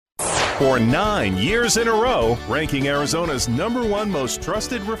For 9 years in a row, ranking Arizona's #1 most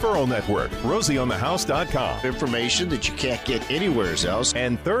trusted referral network, RosieOnTheHouse.com. Information that you can't get anywhere else.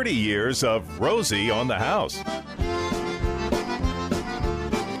 And 30 years of Rosie on the House.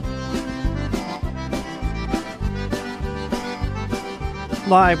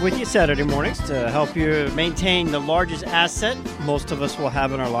 Live with you Saturday mornings to help you maintain the largest asset most of us will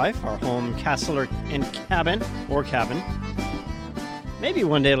have in our life, our home, castle, and cabin, or cabin. Maybe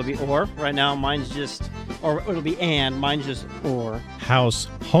one day it'll be or. Right now mine's just, or it'll be and, mine's just or. House,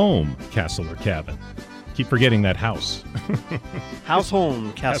 home, castle, or cabin. Keep forgetting that house. House,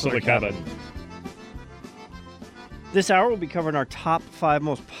 home, castle, or cabin. This hour we'll be covering our top 5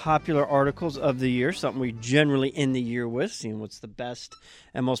 most popular articles of the year, something we generally end the year with, seeing what's the best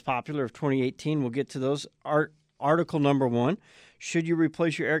and most popular of 2018. We'll get to those. Article number 1, should you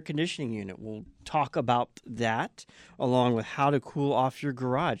replace your air conditioning unit? We'll talk about that, along with how to cool off your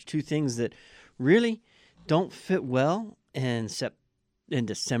garage. 2 things that really don't fit well in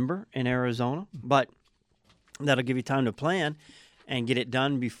December in Arizona, but that'll give you time to plan and get it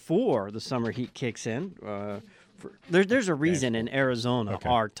done before the summer heat kicks in. There's a reason in Arizona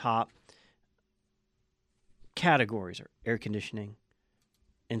our top categories are air conditioning,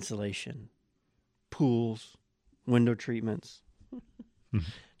 insulation, pools, window treatments.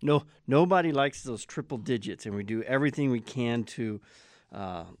 Nobody likes those triple digits, and we do everything we can to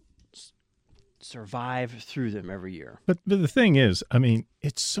survive through them every year. But the thing is, I mean,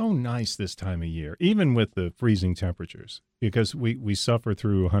 it's so nice this time of year, even with the freezing temperatures, because we suffer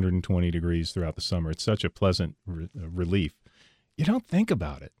through 120 degrees throughout the summer. It's such a pleasant relief. You don't think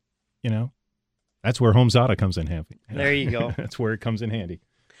about it, you know? That's where HomeZada comes in handy. There you go. That's where it comes in handy.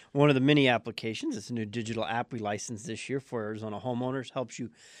 One of the many applications, it's a new digital app we licensed this year for Arizona homeowners, helps you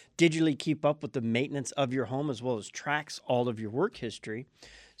digitally keep up with the maintenance of your home as well as tracks all of your work history.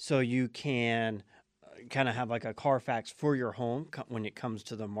 So you can kind of have like a Carfax for your home when it comes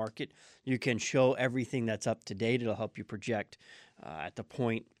to the market. You can show everything that's up to date. It'll help you project at the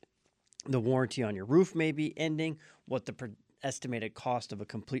point the warranty on your roof may be ending, what the estimated cost of a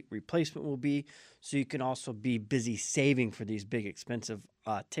complete replacement will be. So you can also be busy saving for these big expensive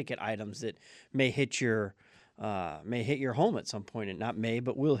ticket items that may hit your home at some point, and not may,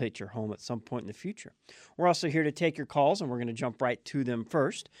 but will hit your home at some point in the future. We're also here to take your calls, and we're going to jump right to them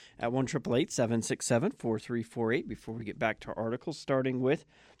first at 1-888-767-4348 before we get back to our articles, starting with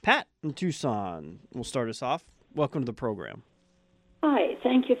Pat in Tucson. We'll start us off. Welcome to the program. Hi,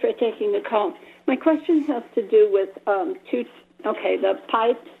 thank you for taking the call. My question has to do with the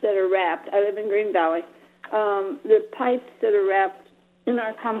pipes that are wrapped. I live in Green Valley. The pipes that are wrapped in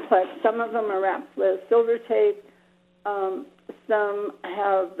our complex, some of them are wrapped with silver tape, some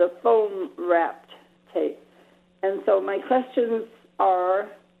have the foam wrapped tape. And so my questions are,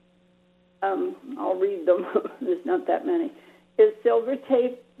 I'll read them, there's not that many. Is silver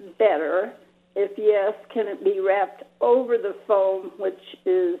tape better? If yes, can it be wrapped over the foam, which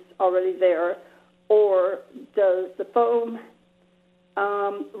is already there, or does the foam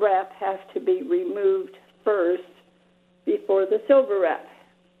wrap have to be removed first before the silver wrap?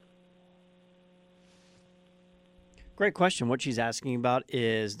 Great question. What she's asking about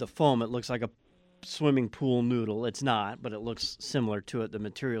is the foam. It looks like a swimming pool noodle. It's not, but it looks similar to it. The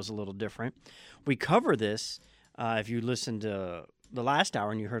material's a little different. We cover this if you listened to the last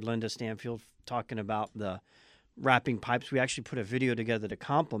hour and you heard Linda Stanfield talking about the wrapping pipes. We actually put a video together to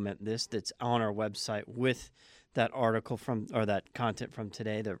complement this that's on our website with that article or that content from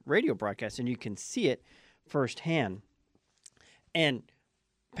today, the radio broadcast, and you can see it firsthand. And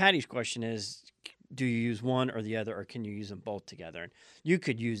Patty's question is, do you use one or the other, or can you use them both together? And you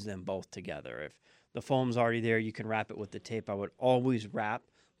could use them both together. If the foam's already there, you can wrap it with the tape. I would always wrap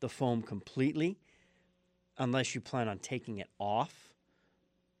the foam completely unless you plan on taking it off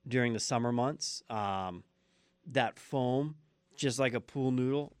during the summer months. That foam, just like a pool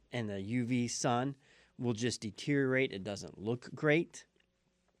noodle and the UV sun, will just deteriorate. It doesn't look great.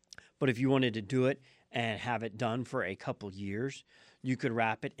 But if you wanted to do it and have it done for a couple years, you could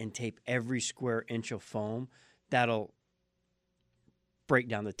wrap it and tape every square inch of foam. That'll break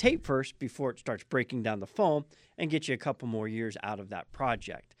down the tape first before it starts breaking down the foam and get you a couple more years out of that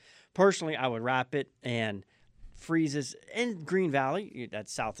project. Personally, I would wrap it and freezes in Green Valley,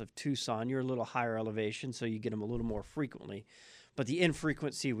 that's south of Tucson. You're a little higher elevation, so you get them a little more frequently. But the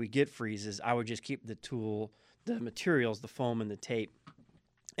infrequency we get freezes, I would just keep the materials, the foam and the tape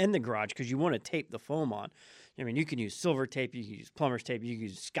in the garage, because you want to tape the foam on. I mean, you can use silver tape, you can use plumber's tape, you can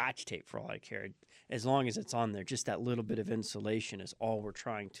use Scotch tape for all I care. As long as it's on there, just that little bit of insulation is all we're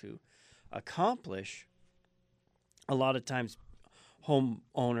trying to accomplish. A lot of times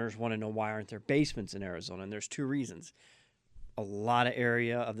homeowners want to know why aren't there basements in Arizona, and there's two reasons. A lot of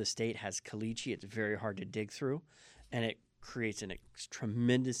area of the state has caliche. It's very hard to dig through, and it creates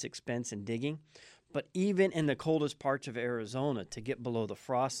tremendous expense in digging. But even in the coldest parts of Arizona, to get below the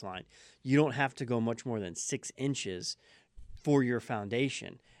frost line, you don't have to go much more than 6 inches for your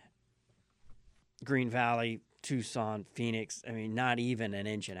foundation. Green Valley, Tucson, Phoenix, I mean, not even 1.5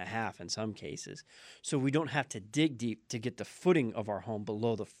 inches in some cases. So we don't have to dig deep to get the footing of our home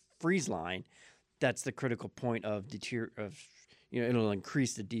below the freeze line. That's the critical point of it'll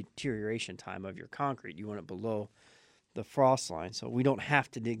increase the deterioration time of your concrete. You want it below the frost line. So we don't have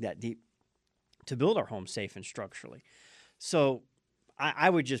to dig that deep to build our home safe and structurally. So I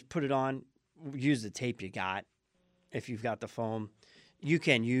would just put it on, use the tape you got. If you've got the foam, you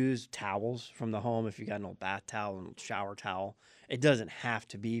can use towels from the home if you got an old bath towel and shower towel. It doesn't have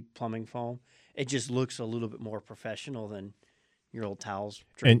to be plumbing foam. It just looks a little bit more professional than your old towels.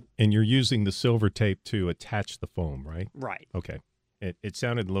 And you're using the silver tape to attach the foam, right? Right. Okay. It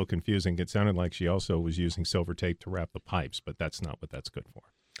sounded a little confusing. It sounded like she also was using silver tape to wrap the pipes, but that's not what that's good for.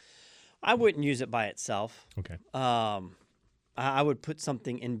 I wouldn't use it by itself. Okay. I would put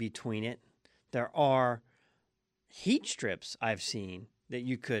something in between it. There are heat strips I've seen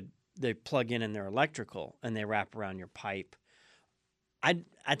that they plug in their electrical and they wrap around your pipe.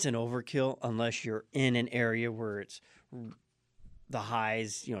 That's an overkill unless you're in an area where it's the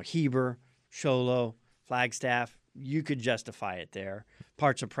highs, Heber, Show Low, Flagstaff. You could justify it there.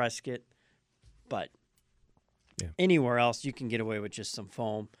 Parts of Prescott, but anywhere else you can get away with just some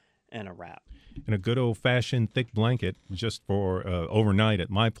foam and a wrap. And a good old-fashioned thick blanket just for overnight at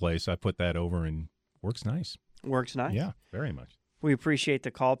my place. I put that over and works nice. Works nice? Yeah, very much. We appreciate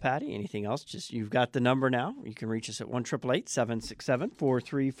the call, Patty. Anything else? Just you've got the number now. You can reach us at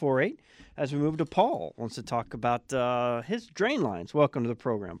 1-888-767-4348. As we move to Paul, wants to talk about his drain lines. Welcome to the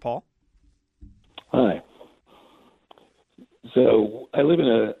program, Paul. Hi. So I live in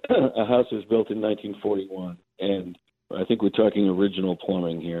a house that was built in 1941, and I think we're talking original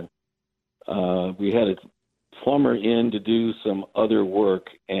plumbing here. We had a plumber in to do some other work,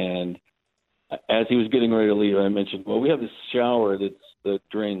 and as he was getting ready to leave, I mentioned, well, we have this shower that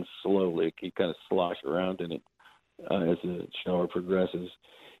drains slowly. You kind of slosh around in it as the shower progresses.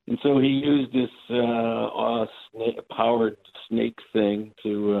 And so he used this powered snake thing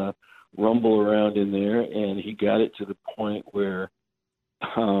to rumble around in there, and he got it to the point where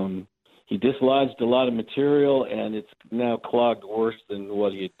he dislodged a lot of material, and it's now clogged worse than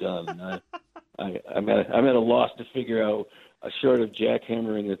what he had done. I'm at a loss to figure out. Short of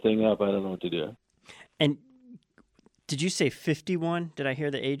jackhammering the thing up, I don't know what to do. And did you say 51? Did I hear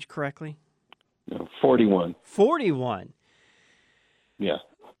the age correctly? No, 41. 41. Yeah.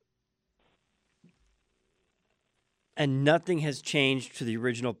 And nothing has changed to the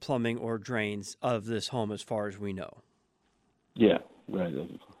original plumbing or drains of this home as far as we know. Yeah, right.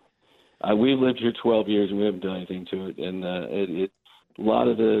 We've lived here 12 years, and we haven't done anything to it. And a lot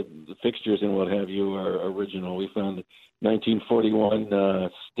of the fixtures and what have you are original. We found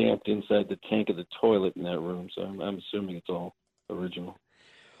 1941 stamped inside the tank of the toilet in that room, so I'm assuming it's all original.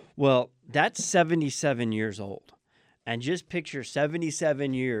 Well, that's 77 years old. And just picture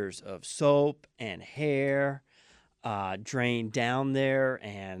 77 years of soap and hair drained down there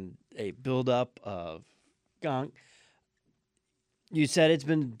and a buildup of gunk. You said it's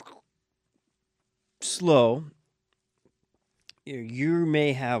been slow. You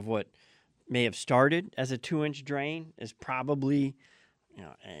may have what may have started as a 2-inch drain is probably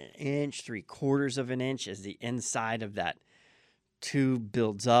 1 inch, 3/4 of an inch as the inside of that tube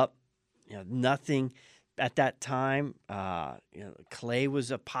builds up. Nothing at that time. Clay was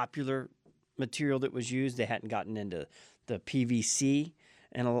a popular material that was used. They hadn't gotten into the PVC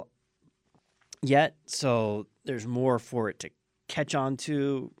yet, so there's more for it to catch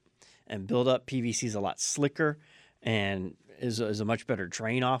onto and build up. PVC is a lot slicker and is a much better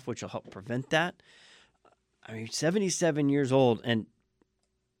drain off, which will help prevent that. I mean, 77 years old, and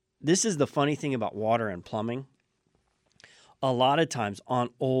this is the funny thing about water and plumbing. A lot of times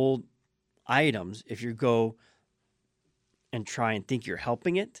on old items, if you go and try and think you're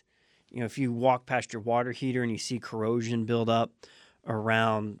helping it, if you walk past your water heater and you see corrosion build up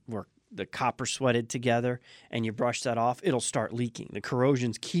around where the copper sweated together and you brush that off, it'll start leaking. The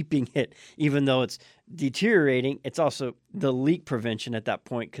corrosion's keeping it, even though it's deteriorating, it's also the leak prevention at that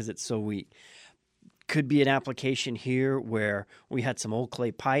point because it's so weak. Could be an application here where we had some old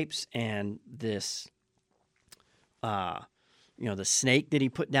clay pipes and this, the snake that he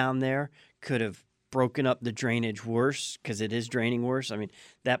put down there could have broken up the drainage worse because it is draining worse. I mean,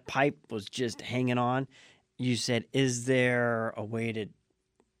 that pipe was just hanging on. you said, is there a way to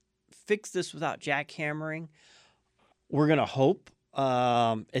fix this without jackhammering? We're going to hope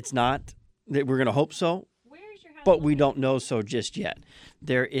it's not. We're going to hope so, but we don't know so just yet.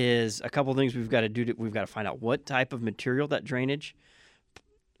 There is a couple things we've got to do. We've got to find out what type of material that drainage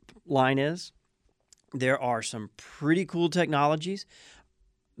line is. There are some pretty cool technologies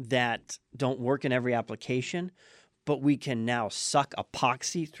that don't work in every application, but we can now suck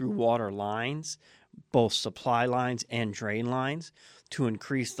epoxy through water lines, both supply lines and drain lines, to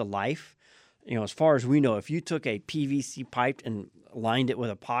increase the life. As far as we know, if you took a PVC pipe and lined it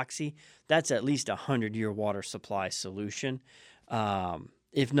with epoxy, that's at least a 100-year water supply solution,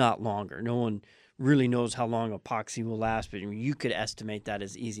 if not longer. No one really knows how long epoxy will last, but you could estimate that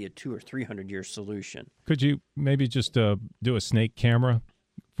as easy a 200 or 300-year solution. Could you maybe just do a snake camera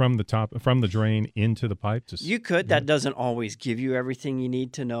from the drain into the pipe? You could. That doesn't always give you everything you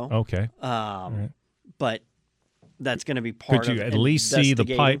need to know. Okay. Right. But that's going to be part of Could you at least see the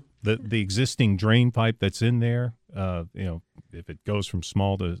pipe, the existing drain pipe that's in there? If it goes from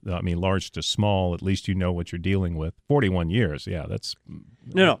large to small, at least you know what you're dealing with. 41 years, yeah, that's...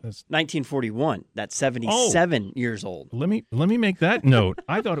 No, 1941. That's 77 years old. Let me make that note.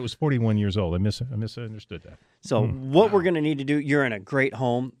 I thought it was 41 years old. I misunderstood that. So what we're going to need to do, you're in a great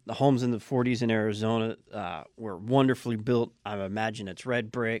home. The homes in the 40s in Arizona were wonderfully built. I imagine it's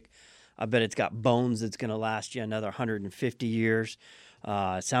red brick. I bet it's got bones that's going to last you another 150 years.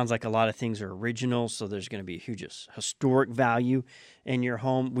 It sounds like a lot of things are original, so there's going to be a huge historic value in your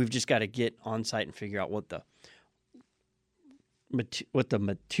home. We've just got to get on site and figure out what the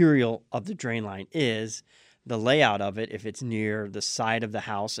material of the drain line is, the layout of it, if it's near the side of the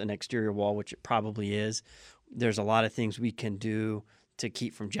house, an exterior wall, which it probably is. There's a lot of things we can do to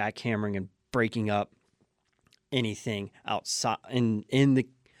keep from jackhammering and breaking up anything outside in the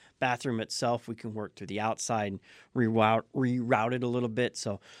bathroom itself. We can work through the outside and reroute it a little bit.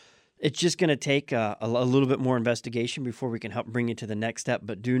 So it's just going to take a little bit more investigation before we can help bring you to the next step.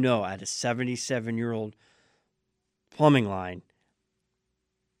 But do know, at a 77-year-old plumbing line,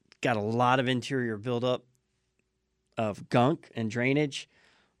 got a lot of interior buildup of gunk and drainage,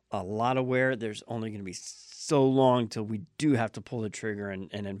 a lot of wear. There's only going to be so long till we do have to pull the trigger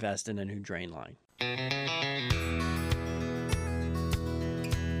and invest in a new drain line.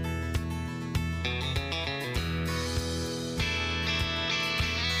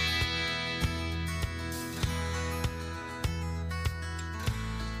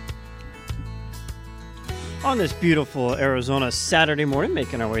 On this beautiful Arizona Saturday morning,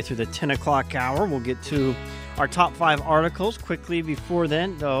 making our way through the 10 o'clock hour, we'll get to our top 5 articles. Quickly before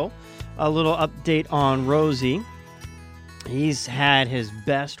then, though, a little update on Rosie. He's had his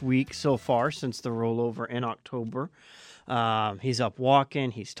best week so far since the rollover in October. He's up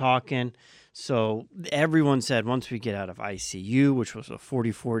walking, he's talking. So everyone said once we get out of ICU, which was a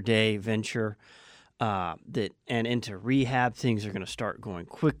 44-day venture, and into rehab, things are going to start going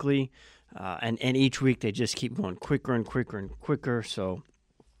quickly. And each week they just keep going quicker and quicker and quicker. So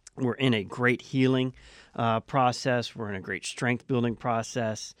we're in a great healing process. We're in a great strength building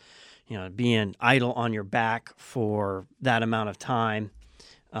process. Being idle on your back for that amount of time,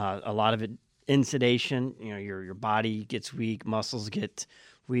 a lot of it in sedation. Your body gets weak, muscles get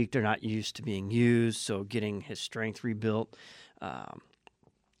weak. They're not used to being used. So getting his strength rebuilt.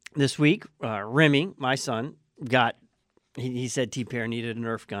 This week, Remy, my son, he said T-Pair needed a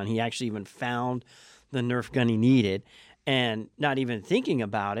Nerf gun. He actually even found the Nerf gun he needed. And not even thinking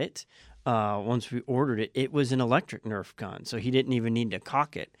about it, once we ordered it, it was an electric Nerf gun. So he didn't even need to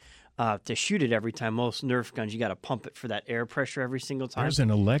cock it to shoot it every time. Most Nerf guns, you got to pump it for that air pressure every single time. There's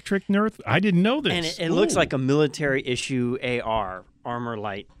an electric Nerf? I didn't know this. And it looks like a military issue AR, Armor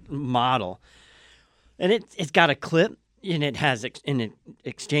Light model. And it's got a clip. And it has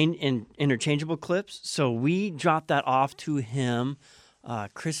interchangeable clips. So we dropped that off to him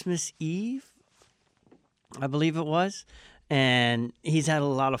Christmas Eve, I believe it was. And he's had a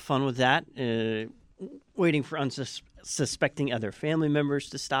lot of fun with that, waiting for unsuspecting other family members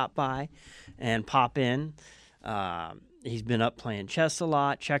to stop by and pop in. He's been up playing chess a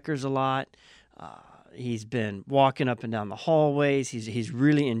lot, checkers a lot. He's been walking up and down the hallways. He's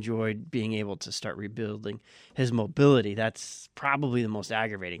really enjoyed being able to start rebuilding his mobility. That's probably the most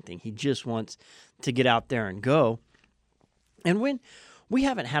aggravating thing. He just wants to get out there and go. And when we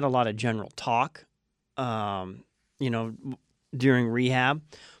haven't had a lot of general talk, during rehab,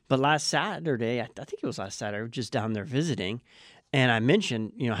 but last Saturday, I think it was last Saturday, I was just down there visiting, and I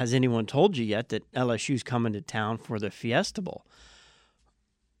mentioned, has anyone told you yet that LSU's coming to town for the Fiesta Bowl?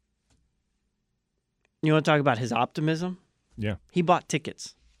 You want to talk about his optimism? Yeah. He bought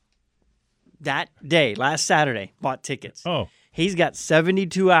tickets. that day, last Saturday, bought tickets. Oh. He's got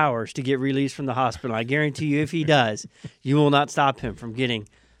 72 hours to get released from the hospital. I guarantee you, if he does, you will not stop him from getting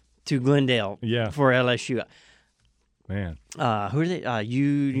to Glendale for LSU. Man. Who are they?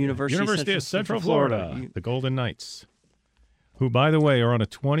 University of Central Florida. The Golden Knights, who, by the way, are on a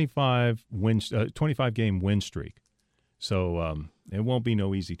 25-game win streak. So it won't be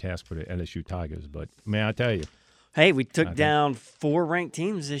no easy task for the LSU Tigers. But may I tell you? Hey, we took down 4 ranked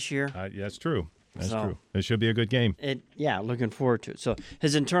teams this year. That's true. That's true. It should be a good game. Looking forward to it. So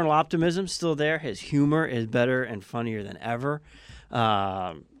his internal optimism's still there. His humor is better and funnier than ever.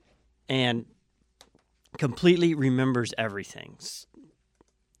 And completely remembers everything.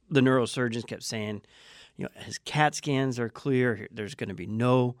 The neurosurgeons kept saying, his CAT scans are clear. There's going to be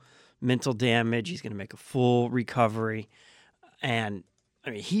no mental damage. He's going to make a full recovery. And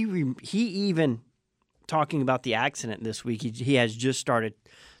I mean, he even talking about the accident this week. He has just started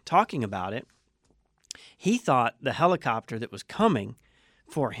talking about it. He thought the helicopter that was coming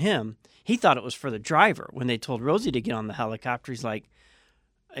for him, he thought it was for the driver. When they told Rosie to get on the helicopter, he's like,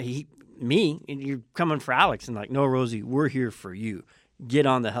 you're coming for Alex. And like, no, Rosie, we're here for you. Get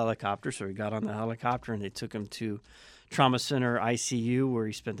on the helicopter. So he got on the helicopter, and they took him to Trauma Center ICU, where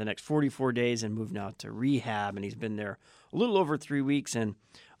he spent the next 44 days and moved now to rehab. And he's been there a little over 3 weeks and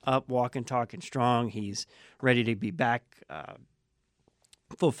up, walking, talking strong. He's ready to be back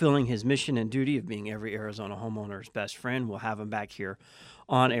fulfilling his mission and duty of being every Arizona homeowner's best friend. We'll have him back here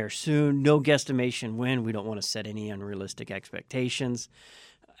on air soon. No guesstimation when. We don't want to set any unrealistic expectations.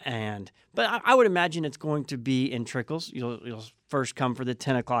 But I would imagine it's going to be in trickles. You'll first come for the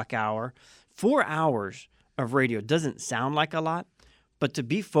 10 o'clock hour. 4 hours of radio doesn't sound like a lot, but to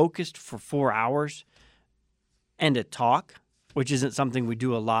be focused for 4 hours and to talk, which isn't something we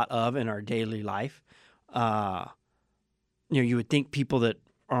do a lot of in our daily life, you would think people that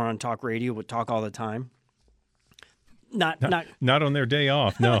are on talk radio would talk all the time. Not on their day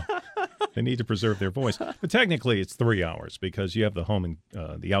off, no. They need to preserve their voice. But technically, it's 3 hours because you have the home and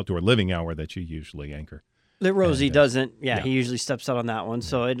the outdoor living hour that you usually anchor. That Rosie doesn't. Yeah, he usually steps out on that one.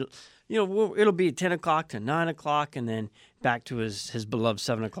 So it'll be 10 o'clock to 9 o'clock, and then back to his beloved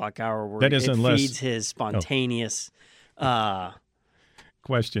 7 o'clock hour where feeds his spontaneous.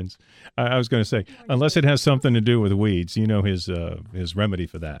 Questions. I was going to say, unless it has something to do with weeds, his remedy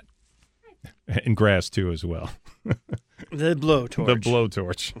for that, and grass too as well. The blowtorch. The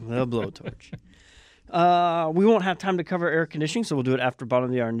blowtorch. We won't have time to cover air conditioning, so we'll do it after bottom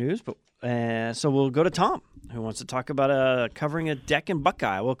of the hour news. But so we'll go to Tom, who wants to talk about covering a deck in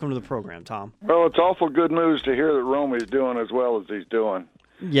Buckeye. Welcome to the program, Tom. Well, it's awful good news to hear that Romy's doing as well as he's doing.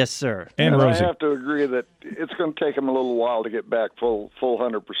 Yes, sir. And Rosie. I have to agree that it's going to take him a little while to get back full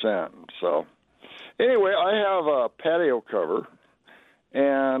 100%. So, anyway, I have a patio cover,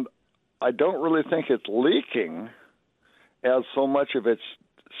 and I don't really think it's leaking as so much of it's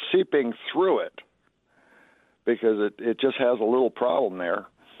seeping through it because it just has a little problem there.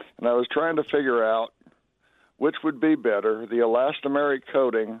 And I was trying to figure out which would be better, the elastomeric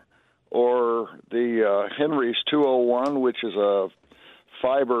coating or the Henry's 201, which is a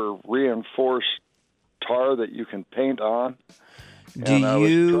fiber reinforced tar that you can paint on. I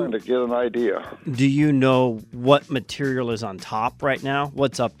was trying to get an idea. Do you know what material is on top right now?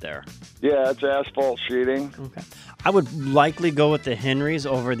 What's up there? Yeah, it's asphalt sheeting. Okay. I would likely go with the Henry's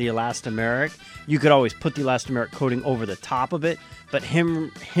over the elastomeric. You could always put the elastomeric coating over the top of it, but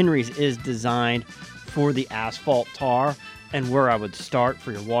Henry's is designed for the asphalt tar, and where I would start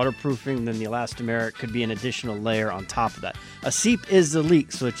for your waterproofing, then the elastomeric could be an additional layer on top of that. A seep is the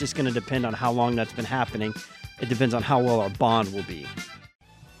leak, so it's just going to depend on how long that's been happening. It depends on how well our bond will be.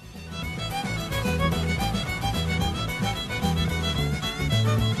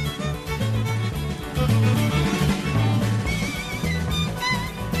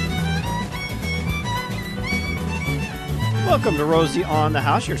 Welcome to Rosie on the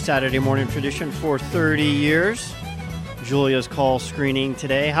House, your Saturday morning tradition for 30 years. Julia's call screening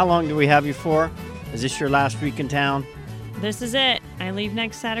today. How long do we have you for? Is this your last week in town? This is it. I leave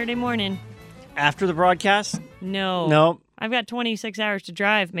next Saturday morning. After the broadcast? No. Nope. I've got 26 hours to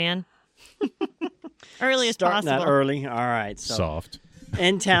drive, man. Early as Starting possible. that early. All right. So Soft.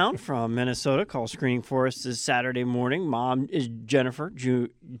 in town from Minnesota, call screening for us this Saturday morning. Mom is Jennifer.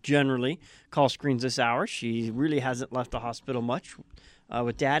 Generally call screens this hour. She really hasn't left the hospital much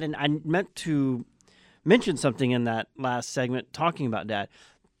with Dad. And I meant to mention something in that last segment talking about Dad.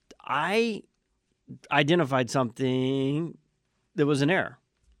 I identified something that was an error.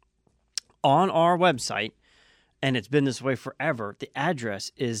 On our website, and it's been this way forever, the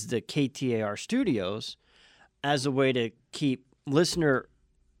address is the KTAR Studios as a way to keep listener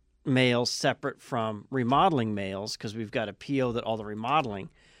mail separate from remodeling mails because we've got a PO that all the remodeling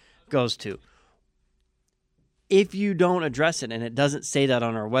goes to. If you don't address it, and it doesn't say that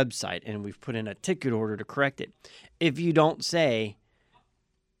on our website, and we've put in a ticket order to correct it, if you don't say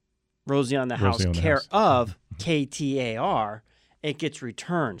Rosie on the House, care of KTAR, it gets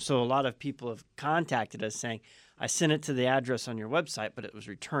returned. So a lot of people have contacted us saying, I sent it to the address on your website, but it was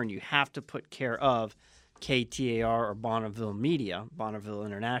returned. You have to put care of KTAR or Bonneville Media, Bonneville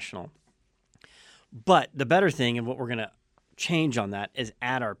International. But the better thing, and what we're going to change on that, is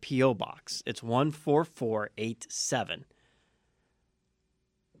add our P.O. Box. It's 14487.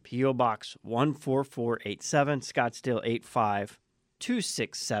 P.O. Box 14487, Scottsdale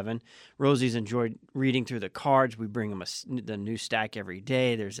 85267. Rosie's enjoyed reading through the cards. We bring them the new stack every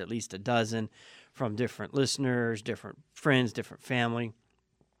day. There's at least a dozen from different listeners, different friends, different family.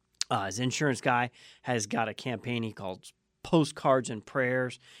 His insurance guy has got a campaign he calls Postcards and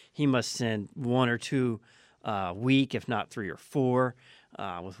Prayers. He must send 1 or 2 a week, if not 3 or 4,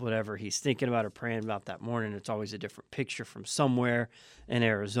 with whatever he's thinking about or praying about that morning. It's always a different picture from somewhere in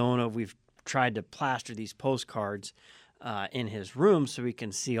Arizona. We've tried to plaster these postcards in his room so we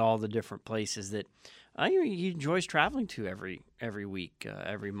can see all the different places that he enjoys traveling to every week,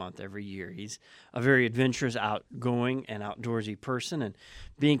 every month, every year. He's a very adventurous, outgoing, and outdoorsy person, and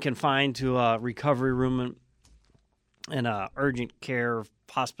being confined to a recovery room and a urgent care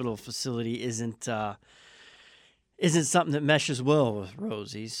hospital facility isn't something that meshes well with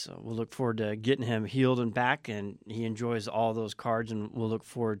Rosie's. So we'll look forward to getting him healed and back, and he enjoys all those cards, and we'll look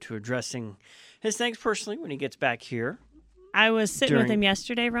forward to addressing his thanks personally when he gets back here. I was sitting with him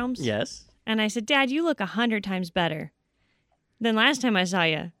yesterday, Romes. Yes. And I said, Dad, you look 100 times better than last time I saw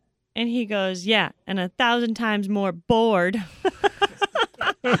you. And he goes, yeah, and 1,000 times more bored.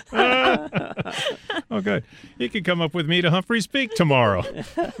 Oh, good. You can come up with me to Humphreys Peak tomorrow.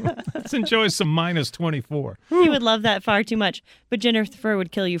 Let's enjoy some minus 24. He would love that far too much, but Jennifer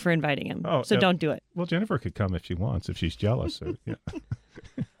would kill you for inviting him. So don't do it. Well, Jennifer could come if she wants, if she's jealous. So, yeah.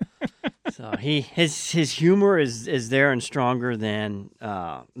 So his humor is there and stronger than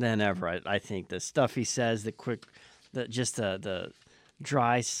ever. I think the stuff he says, the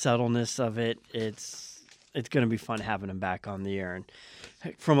dry subtleness of it, it's going to be fun having him back on the air. And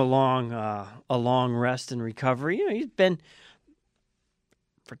from a long rest and recovery, he's been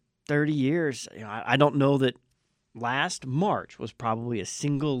for 30 years. I don't know that last March was probably a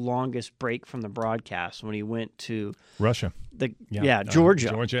single longest break from the broadcast when he went to Russia. Georgia.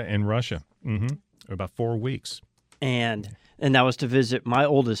 Georgia and Russia. Mm-hmm. About 4 weeks. And that was to visit my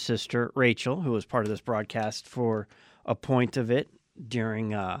oldest sister, Rachel, who was part of this broadcast for a point of it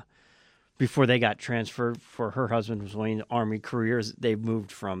during before they got transferred. For her husband was Wayne Army careers. They've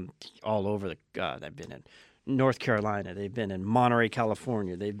moved from all over they've been in North Carolina. They've been in Monterey,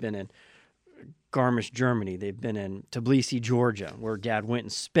 California. They've been in Garmisch, Germany. They've been in Tbilisi, Georgia, where Dad went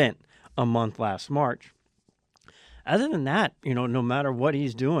and spent a month last March. Other than that, no matter what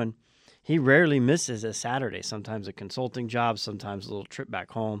he's doing, he rarely misses a Saturday, sometimes a consulting job, sometimes a little trip back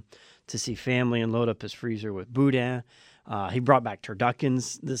home to see family and load up his freezer with boudin. He brought back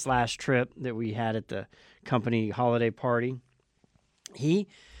turduckens this last trip that we had at the company holiday party. He's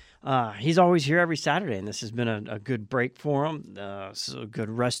always here every Saturday, and this has been a good break for him. So a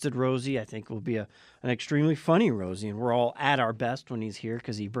good rested Rosie, I think, will be an extremely funny Rosie, and we're all at our best when he's here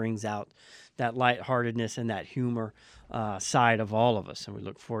because he brings out that lightheartedness and that humor side of all of us, and we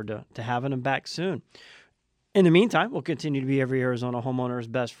look forward to having him back soon. In the meantime, we'll continue to be every Arizona homeowner's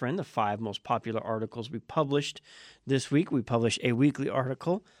best friend. The 5 most popular articles we published this week. We published a weekly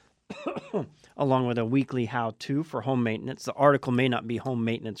article along with a weekly how-to for home maintenance. The article may not be home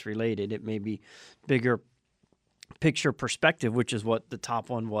maintenance related. It may be bigger picture perspective, which is what the top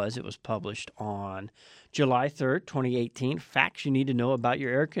one was. It was published on July 3rd, 2018. Facts you need to know about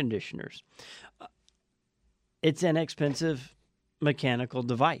your air conditioners. It's an expensive mechanical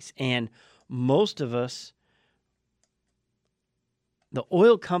device, and most of us, the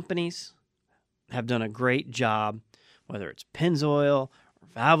oil companies have done a great job, whether it's Pennzoil or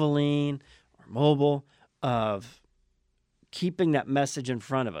Valvoline or Mobil, of keeping that message in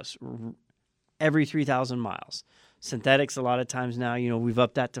front of us every 3,000 miles. Synthetics, a lot of times now, we've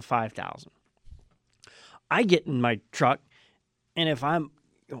upped that to 5,000. I get in my truck, and if I'm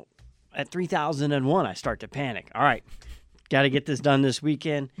at 3,001, I start to panic. All right, got to get this done this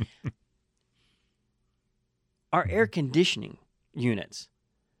weekend. Our air conditioning units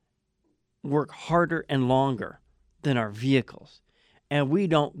work harder and longer than our vehicles, and we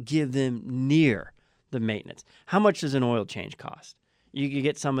don't give them near the maintenance. How much does an oil change cost? You can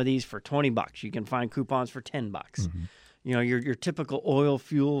get some of these for $20. You can find coupons for $10. Mm-hmm. your typical oil,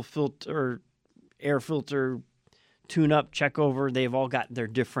 fuel filter, air filter, tune-up, check over. They've all got their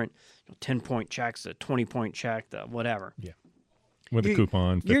different 10-point checks, a 20-point check, the whatever. Yeah. With a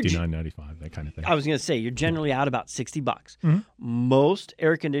coupon, $59.95, that kind of thing. I was going to say, you're generally out about $60. Mm-hmm. Most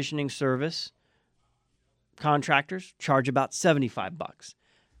air conditioning service contractors charge about $75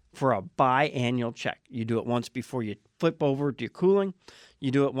 for a biannual check. You do it once before you flip over to your cooling.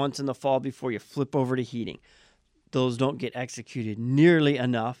 You do it once in the fall before you flip over to heating. Those don't get executed nearly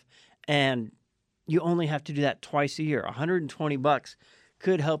enough, and you only have to do that twice a year. $120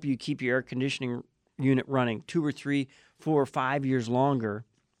 could help you keep your air conditioning unit running 2 or 3, 4 or 5 years longer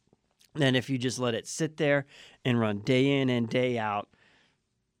than if you just let it sit there and run day in and day out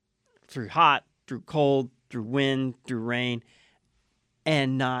through hot, through cold, through wind, through rain,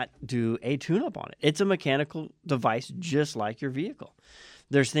 and not do a tune-up on it. It's a mechanical device just like your vehicle.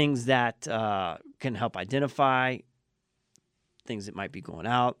 There's things that can help identify things that might be going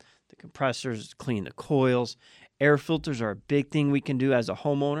out, the compressors, clean the coils. Air filters are a big thing we can do as a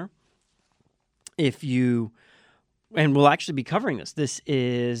homeowner. And we'll actually be covering this. This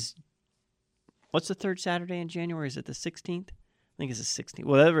is, what's the third Saturday in January? Is it the 16th? I think it's the 16th.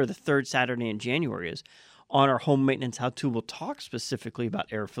 Whatever the third Saturday in January is. On our home maintenance how-to, we'll talk specifically about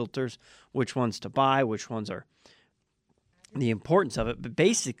air filters, which ones to buy, which ones are the importance of it. But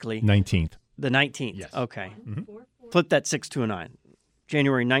basically, 19th. The 19th. Yes. Okay. Mm-hmm. Flip that 6 to a 9.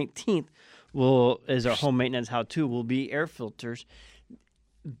 January 19th is our home maintenance how-to. Will be air filters.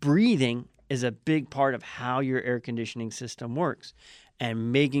 Breathing is a big part of how your air conditioning system works,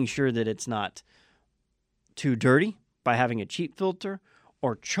 and making sure that it's not too dirty by having a cheap filter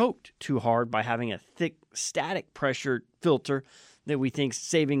or choked too hard by having a thick static pressure filter that we think is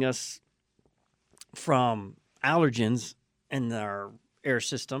saving us from allergens in our air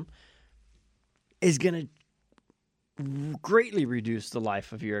system is going to greatly reduce the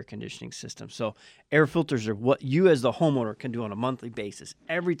life of your air conditioning system. So air filters are what you as the homeowner can do on a monthly basis.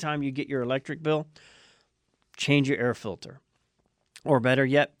 Every time you get your electric bill, change your air filter. Or better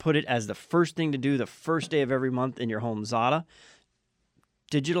yet, put it as the first thing to do the first day of every month in your home Zada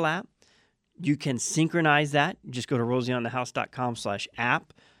digital app. You can synchronize that. Just go to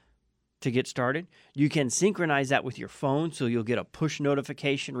rosieonthehouse.com/app to get started. You can synchronize that with your phone, so you'll get a push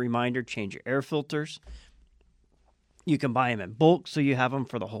notification reminder, change your air filters. You can buy them in bulk, so you have them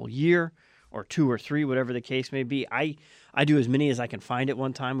for the whole year, or 2 or 3, whatever the case may be. I do as many as I can find at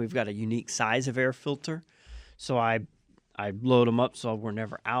one time. We've got a unique size of air filter, so I load them up so we're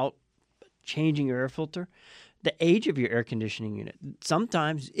never out. Changing your air filter. The age of your air conditioning unit.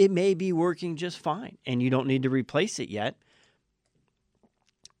 Sometimes it may be working just fine, and you don't need to replace it yet.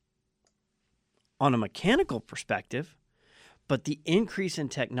 On a mechanical perspective, but the increase in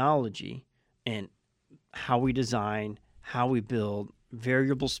technology and how we design, how we build,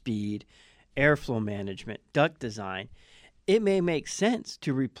 variable speed, airflow management, duct design, it may make sense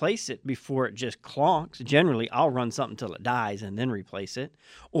to replace it before it just clonks. Generally, I'll run something till it dies and then replace it,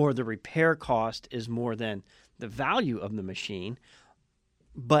 or the repair cost is more than the value of the machine.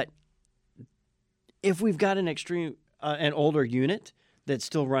 But if we've got an older unit that's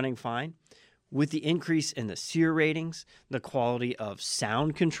still running fine, with the increase in the SEER ratings, the quality of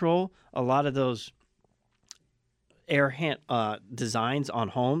sound control, a lot of those designs on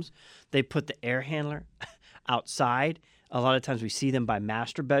homes, they put the air handler outside. A lot of times we see them by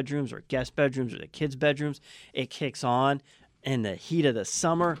master bedrooms or guest bedrooms or the kids' bedrooms. It kicks on in the heat of the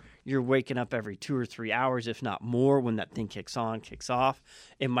summer. You're waking up every 2 or 3 hours, if not more, when that thing kicks on, kicks off.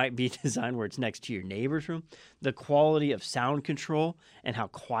 It might be designed where it's next to your neighbor's room. The quality of sound control and how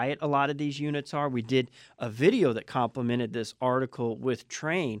quiet a lot of these units are. We did a video that complemented this article with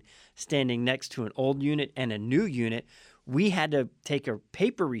Trane standing next to an old unit and a new unit. We had to take a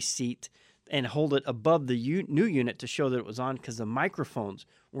paper receipt and hold it above the new unit to show that it was on, because the microphones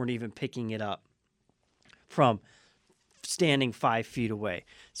weren't even picking it up from standing 5 feet away.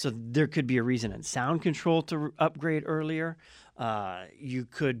 So there could be a reason in sound control to upgrade earlier. You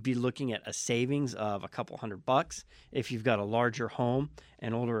could be looking at a savings of a couple $100 if you've got a larger home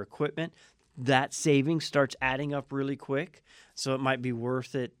and older equipment. That savings starts adding up really quick. So it might be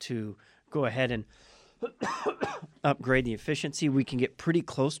worth it to go ahead and upgrade the efficiency. We can get pretty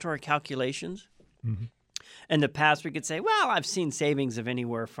close to our calculations. Mm-hmm. In the past, we could say, well, I've seen savings of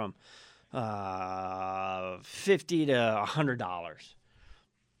anywhere from $50 to $100.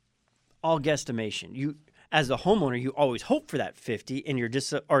 All guesstimation. You, as the homeowner, you always hope for that 50 and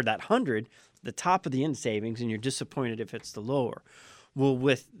or that 100, the top of the end savings, and you're disappointed if it's the lower. Well,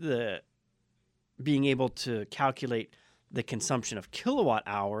 with the being able to calculate the consumption of kilowatt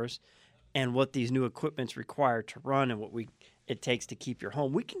hours and what these new equipments require to run and what it takes to keep your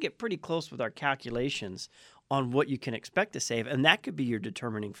home, we can get pretty close with our calculations on what you can expect to save, and that could be your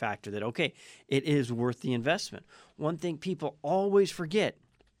determining factor that, okay, it is worth the investment. One thing people always forget,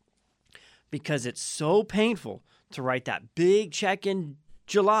 because it's so painful to write that big check in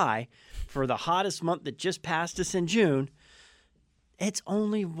July for the hottest month that just passed us in June, it's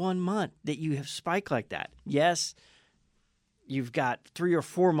only 1 month that you have spiked like that. Yes, you've got 3 or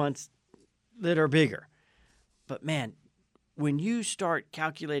 4 months that are bigger. But man, when you start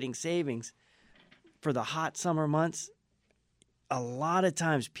calculating savings for the hot summer months, a lot of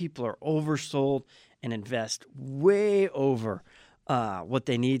times people are oversold and invest way over what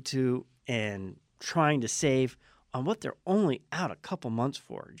they need to and trying to save on what they're only out a couple months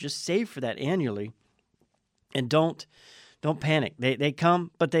for. Just save for that annually, and don't panic. They come,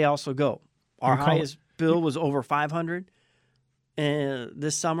 but they also go. Our highest bill was over $500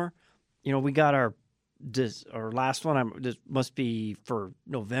 this summer. You know, we got our last one. This must be for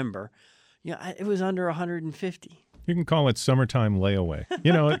November. Yeah, it was under $150. You can call it summertime layaway.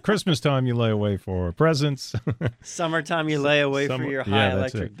 You know, at Christmas time, you lay away for presents. Summertime, you lay away for your high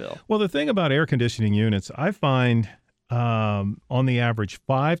electric bill. Well, the thing about air conditioning units, I find on the average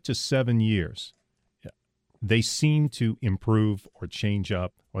 5 to 7 years, they seem to improve or change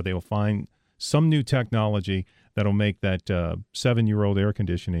up, or they will find some new technology that will make that 7-year-old air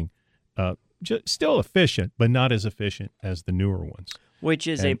conditioning still efficient, but not as efficient as the newer ones.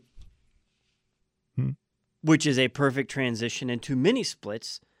 Which is a perfect transition into mini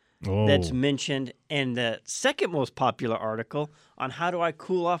splits that's mentioned in the second most popular article on how do I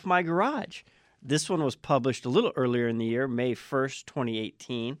cool off my garage. This one was published a little earlier in the year, May 1st,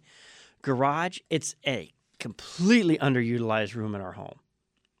 2018. Garage, it's a completely underutilized room in our home.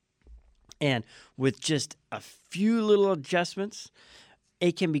 And with just a few little adjustments,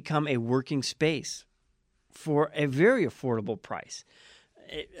 it can become a working space for a very affordable price.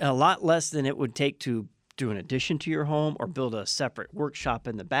 A lot less than it would take to do an addition to your home or build a separate workshop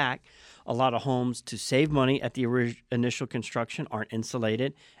in the back. A lot of homes, to save money at the initial construction, aren't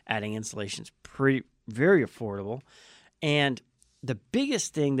insulated. Adding insulation is very affordable. And the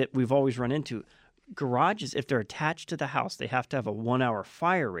biggest thing that we've always run into, garages, if they're attached to the house, they have to have a 1-hour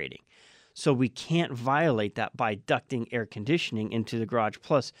fire rating. So we can't violate that by ducting air conditioning into the garage.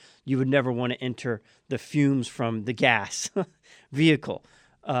 Plus, you would never want to enter the fumes from the gas vehicle,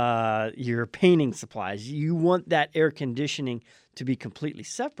 your painting supplies. You want that air conditioning to be completely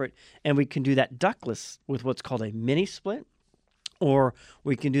separate, and we can do that ductless with what's called a mini split, or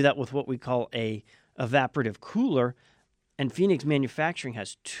we can do that with what we call a evaporative cooler. And Phoenix Manufacturing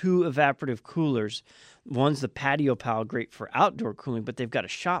has 2 evaporative coolers. One's the Patio Pal, great for outdoor cooling, but they've got a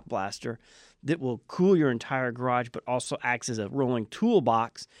shot blaster that will cool your entire garage, but also acts as a rolling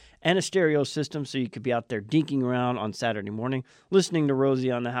toolbox and a stereo system, so you could be out there dinking around on Saturday morning, listening to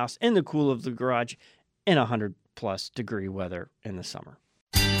Rosie on the House in the cool of the garage in 100-plus degree weather in the summer.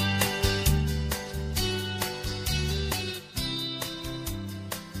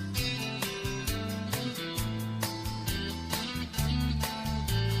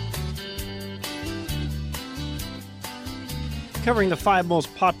 Covering the 5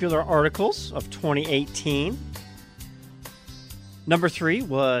 most popular articles of 2018. Number 3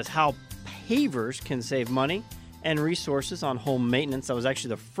 was how pavers can save money and resources on home maintenance. That was actually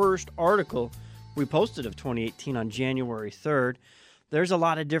the first article we posted of 2018 on January 3rd. There's a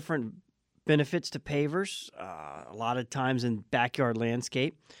lot of different benefits to pavers, a lot of times in backyard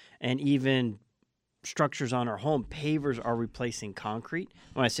landscape and even structures on our home. Pavers are replacing concrete.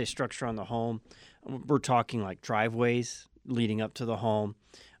 When I say structure on the home, we're talking like driveways leading up to the home,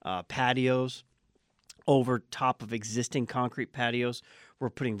 patios. Over top of existing concrete patios,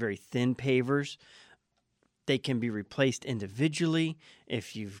 we're putting very thin pavers. They can be replaced individually.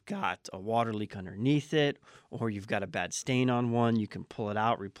 If you've got a water leak underneath it, or you've got a bad stain on one, you can pull it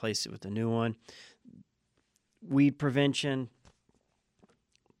out, replace it with a new one. Weed prevention,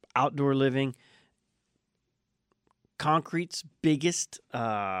 outdoor living. Concrete's biggest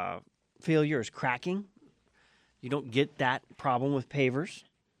failure is cracking. You don't get that problem with pavers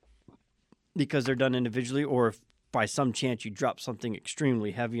because they're done individually, or if by some chance you drop something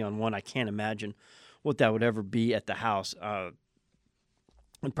extremely heavy on one, I can't imagine what that would ever be at the house.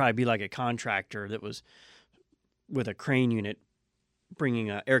 It'd probably be like a contractor that was with a crane unit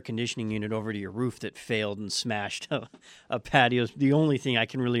bringing an air conditioning unit over to your roof that failed and smashed a patio. The only thing I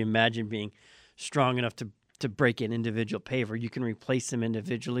can really imagine being strong enough to break an individual paver. You can replace them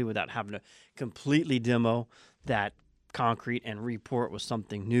individually without having to completely demo that concrete and report with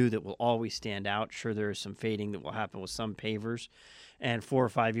something new that will always stand out. Sure, there is some fading that will happen with some pavers, and 4 or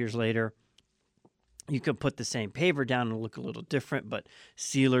 5 years later, You can put the same paver down and look a little different, but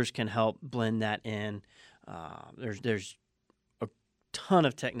sealers can help blend that in. There's a ton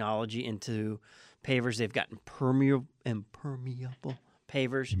of technology into pavers. They've got impermeable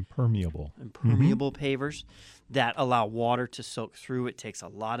pavers. Impermeable pavers that allow water to soak through. It takes a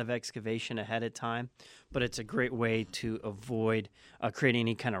lot of excavation ahead of time, but it's a great way to avoid creating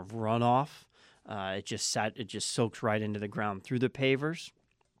any kind of runoff. It just soaks right into the ground through the pavers.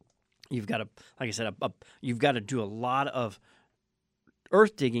 You've got to, like I said, you've got to do a lot of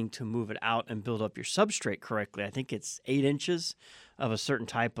earth digging to move it out and build up your substrate correctly. I think it's 8 inches of a certain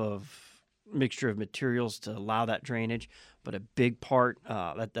type of mixture of materials to allow that drainage. But a big part,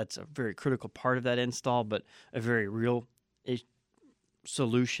 that's a very critical part of that install, but a very real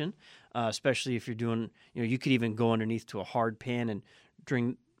solution, especially if you're doing, you could even go underneath to a hard pan and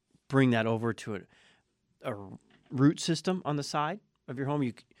bring that over to a root system on the side of your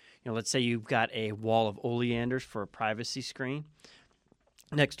home. Let's say you've got a wall of oleanders for a privacy screen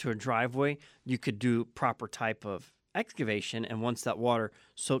next to a driveway. You could do proper type of excavation, and once that water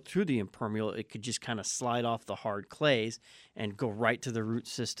soaked through the impermeable, it could just kind of slide off the hard clays and go right to the root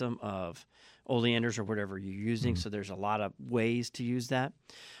system of oleanders or whatever you're using. So there's a lot of ways to use that.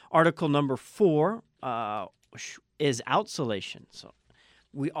 Article number 4 is outsolation. So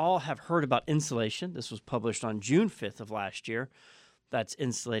we all have heard about insulation. This was published on June 5th of last year. That's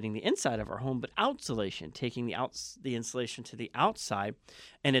insulating the inside of our home, but outsolation, taking the insulation to the outside,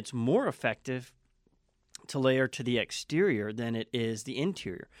 and it's more effective to layer to the exterior than it is the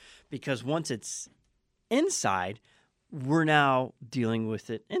interior, because once it's inside, we're now dealing with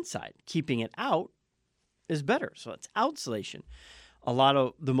it inside. Keeping it out is better, so it's outsolation. A lot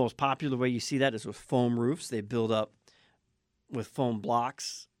of the most popular way you see that is with foam roofs. They build up with foam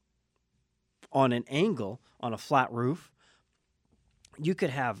blocks on an angle on a flat roof. You could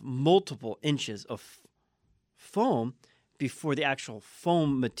have multiple inches of foam before the actual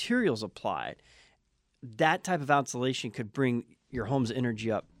foam material's applied. That type of outsolation could bring your home's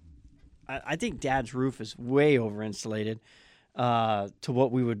energy up. I think Dad's roof is way over insulated to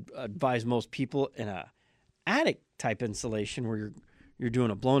what we would advise most people in a attic type insulation where you're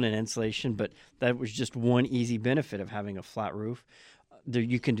doing a blown in insulation, but that was just one easy benefit of having a flat roof.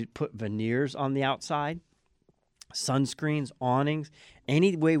 You can put veneers on the outside. Sunscreens, awnings,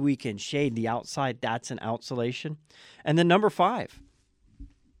 any way we can shade the outside, that's an outsolation. And then number 5,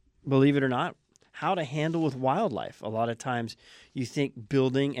 believe it or not, how to handle with wildlife. A lot of times you think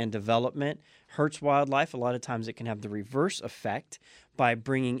building and development hurts wildlife. A lot of times it can have the reverse effect by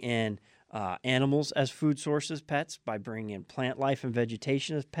bringing in animals as food sources, pets, by bringing in plant life and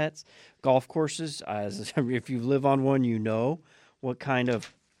vegetation as pets. Golf courses, if you live on one, you know what kind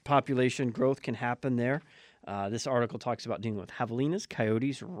of population growth can happen there. This article talks about dealing with javelinas,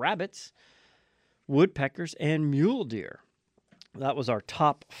 coyotes, rabbits, woodpeckers, and mule deer. That was our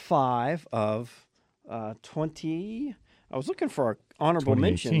top 5 of 20. I was looking for our honorable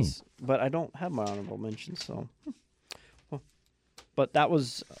mentions, but I don't have my honorable mentions. So, but that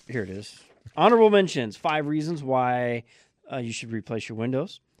was, here it is. Honorable mentions, 5 reasons why you should replace your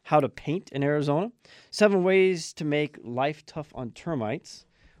windows. How to paint in Arizona. 7 ways to make life tough on termites.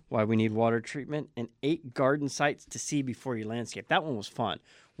 Why we need water treatment, and 8 garden sites to see before you landscape. That one was fun.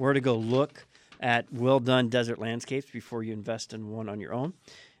 Where to go look at well-done desert landscapes before you invest in one on your own.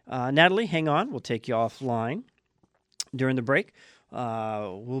 Natalie, hang on. We'll take you offline during the break.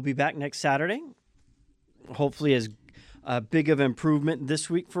 We'll be back next Saturday. Hopefully as big of improvement this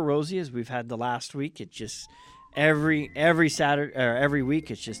week for Rosie as we've had the last week. It just every Saturday or every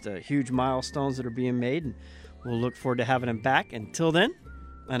week, it's just a huge milestones that are being made, and we'll look forward to having him back. Until then.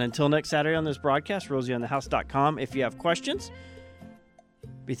 And until next Saturday on this broadcast, RosieOnTheHouse.com. If you have questions,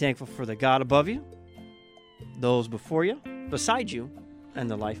 be thankful for the God above you, those before you, beside you, and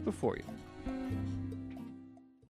the life before you.